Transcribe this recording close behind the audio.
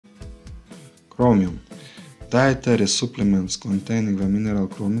Chromium. Dietary supplements containing the mineral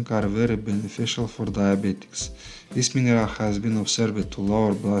chromium are very beneficial for diabetics. This mineral has been observed to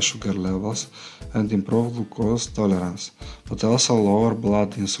lower blood sugar levels and improve glucose tolerance, but also lower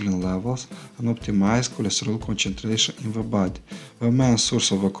blood insulin levels and optimize cholesterol concentration in the body. The main source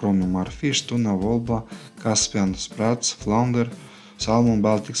of the chromium are fish, tuna, wolba, Caspian sprats, flounder, salmon,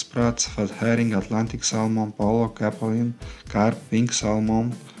 Baltic sprats, fat herring, Atlantic salmon, pollock, capelin, carp, pink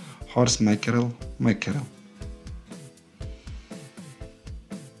salmon, horse mackerel.